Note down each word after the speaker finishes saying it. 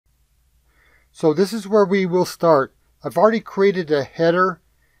So this is where we will start. I've already created a header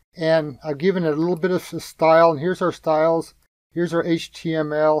and I've given it a little bit of a style, and here's our styles. Here's our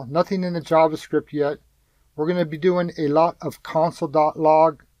HTML, nothing in the JavaScript yet. We're going to be doing a lot of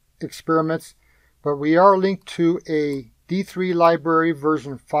console.log experiments, but we are linked to a D3 library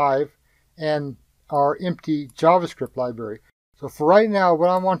version 5 and our empty JavaScript library. So for right now,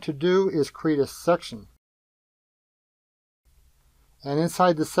 what I want to do is create a section. And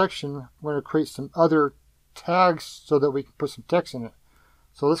inside the section, I'm going to create some other tags so that we can put some text in it.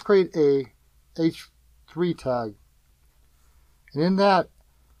 So let's create a H3 tag. And in that,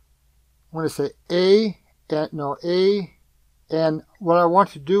 I'm going to say A, and what I want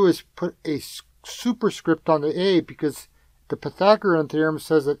to do is put a superscript on the A, because the Pythagorean theorem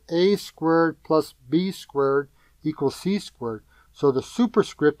says that A squared plus B squared equals C squared. So the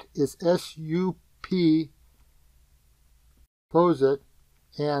superscript is SUP, close it,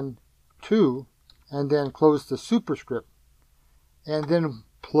 and 2, and then close the superscript. And then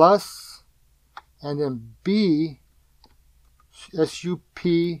plus, and then B, SUP,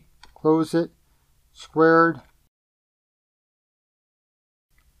 close it, squared,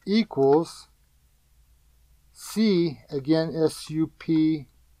 equals C, again SUP,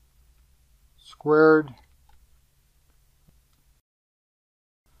 squared.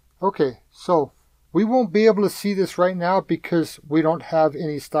 Okay, so we won't be able to see this right now because we don't have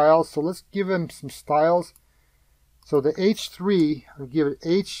any styles. So let's give them some styles. So the H3, I'll give it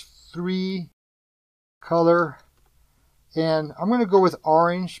H3 color. And I'm going to go with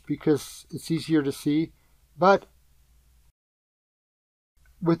orange because it's easier to see. But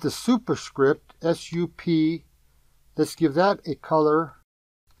with the superscript, SUP, let's give that a color.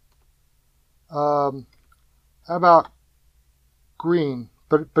 How about green?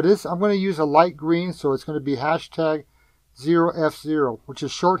 But I'm going to use a light green, so it's going to be hashtag 0F0, which is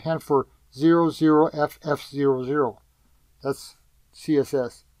shorthand for 00FF00. That's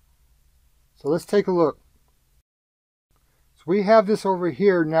CSS. So let's take a look. So we have this over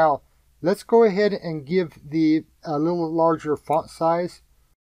here. Now let's go ahead and give the a little larger font size.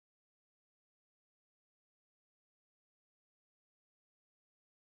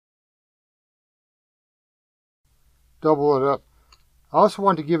 Double it up. I also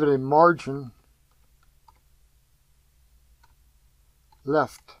want to give it a margin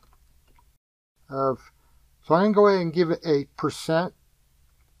left of, so I'm going to go ahead and give it a %,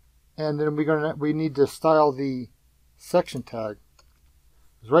 and then we need to style the section tag.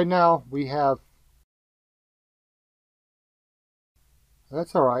 Because right now we have,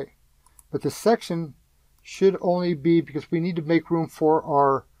 that's alright, but the section should only be, because we need to make room for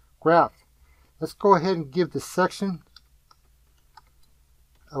our graph. Let's go ahead and give the section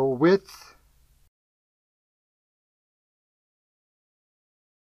a width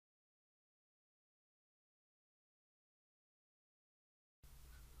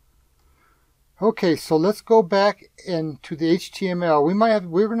Okay, so let's go back into the HTML.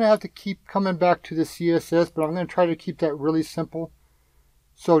 We're going to have to keep coming back to the CSS, but I'm going to try to keep that really simple.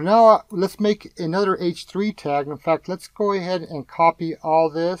 So now let's make another H3 tag. In fact, let's go ahead and copy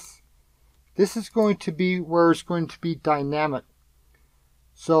all this. This is going to be where it's going to be dynamic.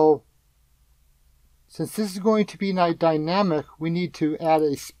 So since this is going to be dynamic, we need to add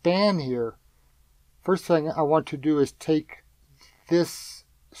a span here. First thing I want to do is take this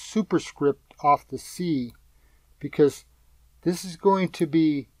superscript off the C, because this is going to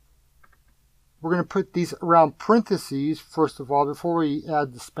be, we're going to put these around parentheses first of all before we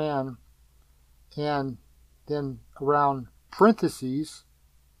add the span, and then around parentheses,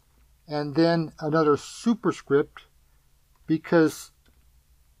 and then another superscript, because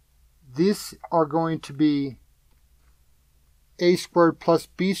these are going to be a squared plus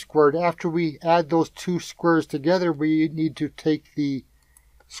b squared. After we add those two squares together, we need to take the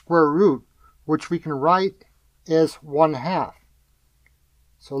square root, which we can write as 1/2.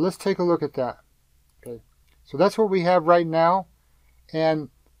 So let's take a look at that. Okay, so that's what we have right now. And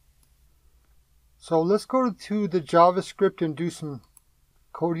so let's go to the JavaScript and do some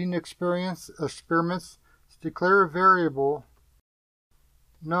coding experiments. Let's declare a variable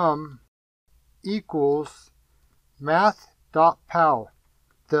num equals math.pow.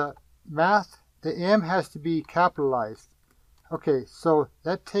 The M has to be capitalized. Okay, so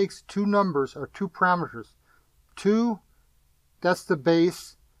that takes two numbers, or two parameters. 2, that's the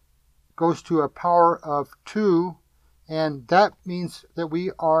base, goes to a power of 2, and that means that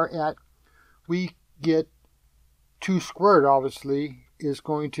we get 2 squared, obviously, is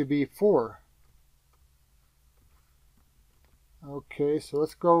going to be 4. Okay, so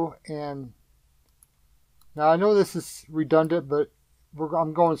let's go and, now I know this is redundant, but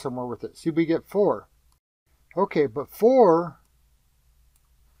I'm going somewhere with it. See, we get 4. Okay, but 4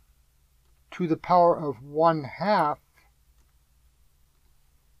 to the power of 1/2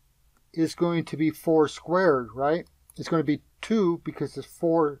 is going to be 4 squared, right? It's going to be 2 because the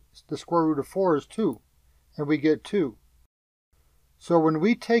square root of 4 is 2, and we get 2. So when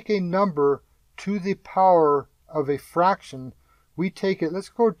we take a number to the power of a fraction, we take it, let's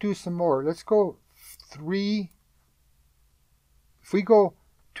go do some more. Let's go 3. If we go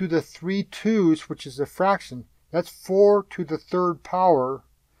to the 3 2's, which is a fraction, that's 4 to the 3rd power.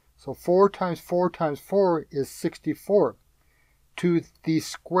 So 4 times 4 times 4 is 64. To the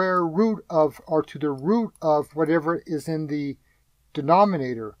square root of, or to the root of whatever is in the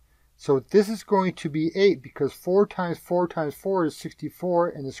denominator. So this is going to be 8 because 4 times 4 times 4 is 64,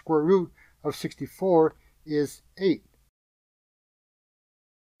 and the square root of 64 is 8.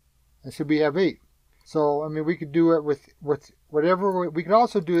 And so we have 8. So, I mean, we could do it with whatever. We could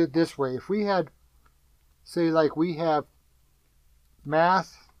also do it this way. If we had, say, like we have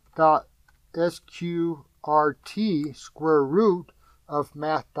math.sqrt square root of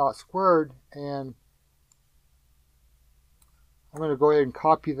math.squared, and I'm going to go ahead and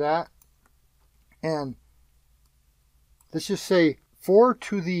copy that. And let's just say 4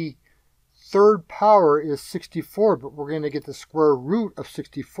 to the 3rd power is 64, but we're going to get the square root of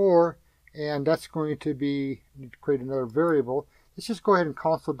 64, and that's going to be, I need to create another variable. Let's just go ahead and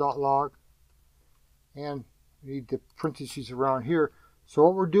console.log, and we need the parentheses around here. So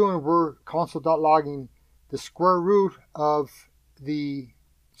what we're doing, we're console.logging the square root of the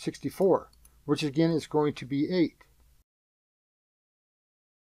 64, which again is going to be 8.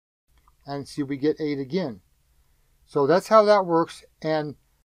 And see, we get 8 again. So that's how that works. And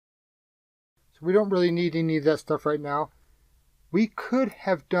so we don't really need any of that stuff right now. We could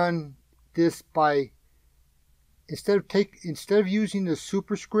have done this by, instead of using the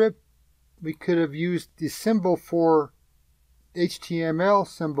superscript, we could have used the symbol for HTML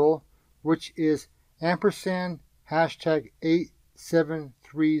symbol, which is ampersand hashtag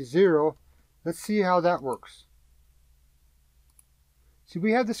 8730. Let's see how that works. See,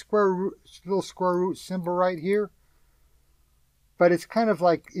 we have the square root, little square root symbol right here, but it's kind of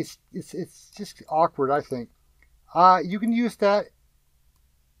like, it's just awkward, I think. You can use that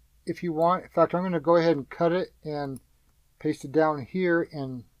if you want. In fact, I'm going to go ahead and cut it and paste it down here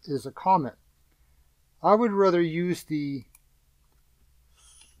and as a comment. I would rather use the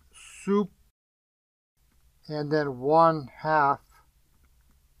soup and then 1/2.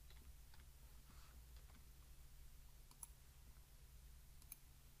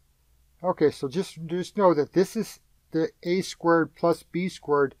 Okay, so just know that this is the a squared plus b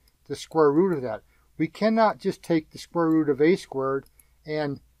squared, the square root of that. We cannot just take the square root of a squared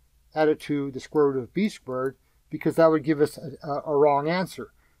and add it to the square root of b squared, because that would give us a wrong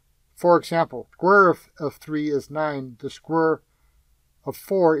answer. For example, square of 3 is 9, the square of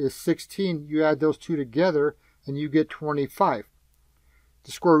 4 is 16. You add those two together and you get 25.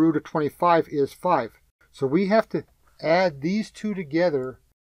 The square root of 25 is 5. So we have to add these two together,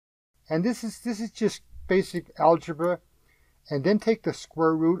 and this is just basic algebra, and then take the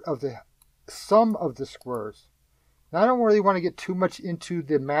square root of the sum of the squares. Now, I don't really want to get too much into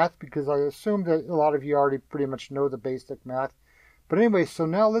the math because I assume that a lot of you already pretty much know the basic math. But anyway, so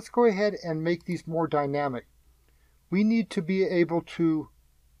now let's go ahead and make these more dynamic. We need to be able to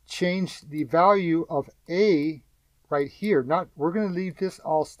change the value of a right here. We're going to leave this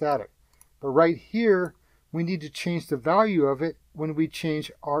all static, but right here we need to change the value of it when we change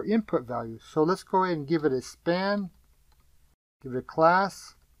our input value. So let's go ahead and give it a span, give it a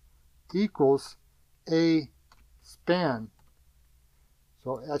class equals a span.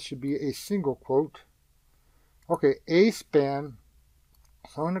 So that should be a single quote. Okay, a span.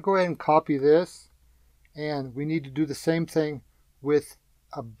 So I'm going to go ahead and copy this, and we need to do the same thing with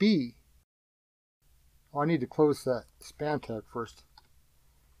a b. Oh, I need to close that span tag first.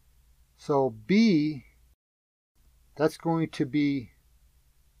 So b, that's going to be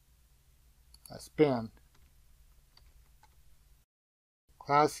a span.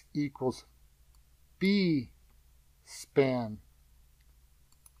 Class equals b span.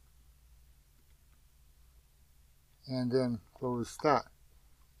 And then close that.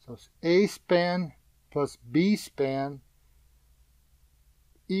 So it's a span plus b span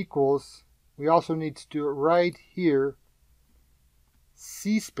equals, we also need to do it right here,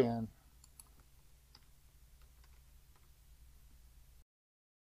 c span.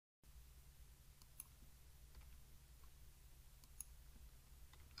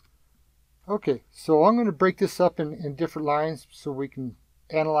 Okay, so I'm going to break this up in different lines so we can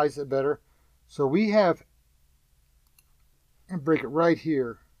analyze it better. So we have and break it right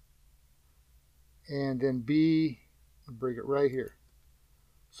here. And then B, and break it right here.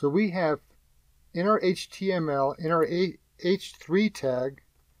 So we have in our HTML, in our H3 tag,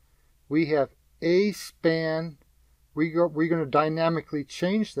 we have A span. We're going to dynamically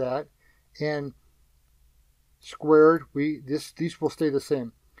change that, and squared, these will stay the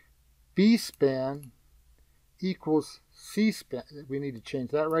same. B span equals C span. We need to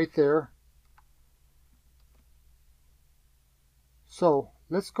change that right there. So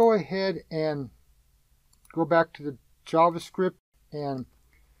let's go ahead and go back to the JavaScript. And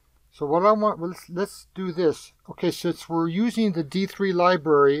so what I want, let's do this. Okay, since we're using the D3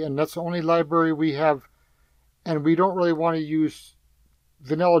 library, and that's the only library we have, and we don't really want to use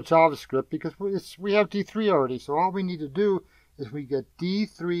vanilla JavaScript because we have D3 already. So all we need to do is we get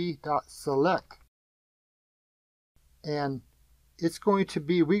d3.select. And it's going to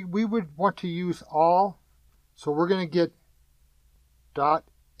be, we would want to use all. So we're going to get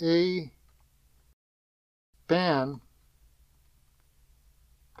 .a span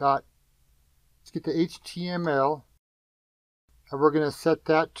let's get the HTML, and we're going to set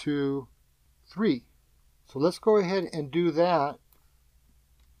that to 3. So let's go ahead and do that.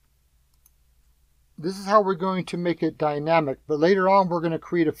 This is how we're going to make it dynamic, but later on we're going to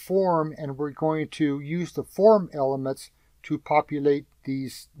create a form, and we're going to use the form elements to populate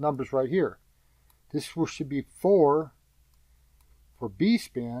these numbers right here. This should be 4 for B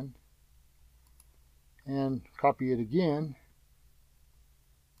span, and copy it again.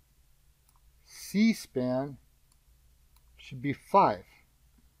 C span should be 5.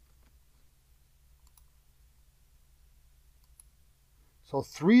 So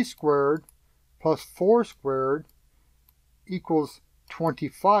 3 squared plus 4 squared equals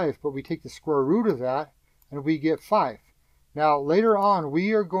 25, but we take the square root of that and we get 5. Now later on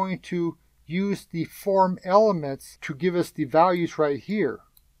we are going to use the form elements to give us the values right here.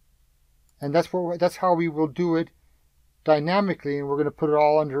 And that's how we will do it dynamically, and we're going to put it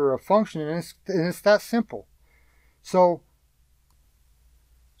all under a function, and it's that simple. So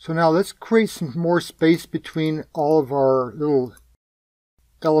now let's create some more space between all of our little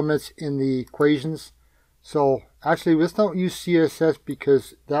elements in the equations. So actually let's not use CSS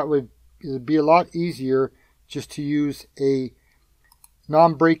because it would be a lot easier just to use a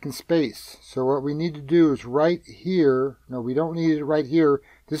non-breaking space. So what we need to do is right here, no, we don't need it right here.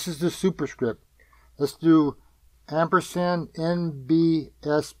 This is the superscript. Let's do ampersand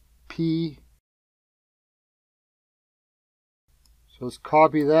NBSP. So let's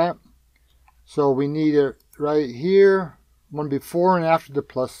copy that. So we need it right here, one before and after the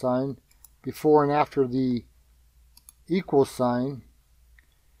plus sign, before and after the equal sign.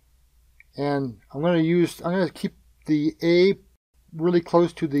 And I'm going to keep the A really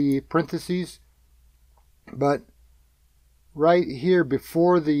close to the parentheses, but right here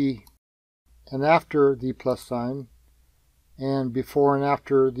before the and after the plus sign, and before and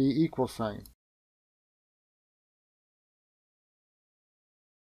after the equal sign.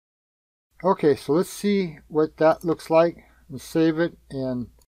 Okay, so let's see what that looks like, and save it and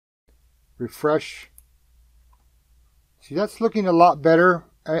refresh. See, that's looking a lot better,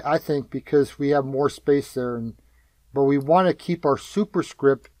 I think, because we have more space there. But we want to keep our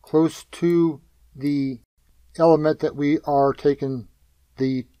superscript close to the element that we are taking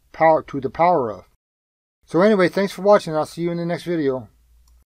the power of. So anyway, thanks for watching. I'll see you in the next video.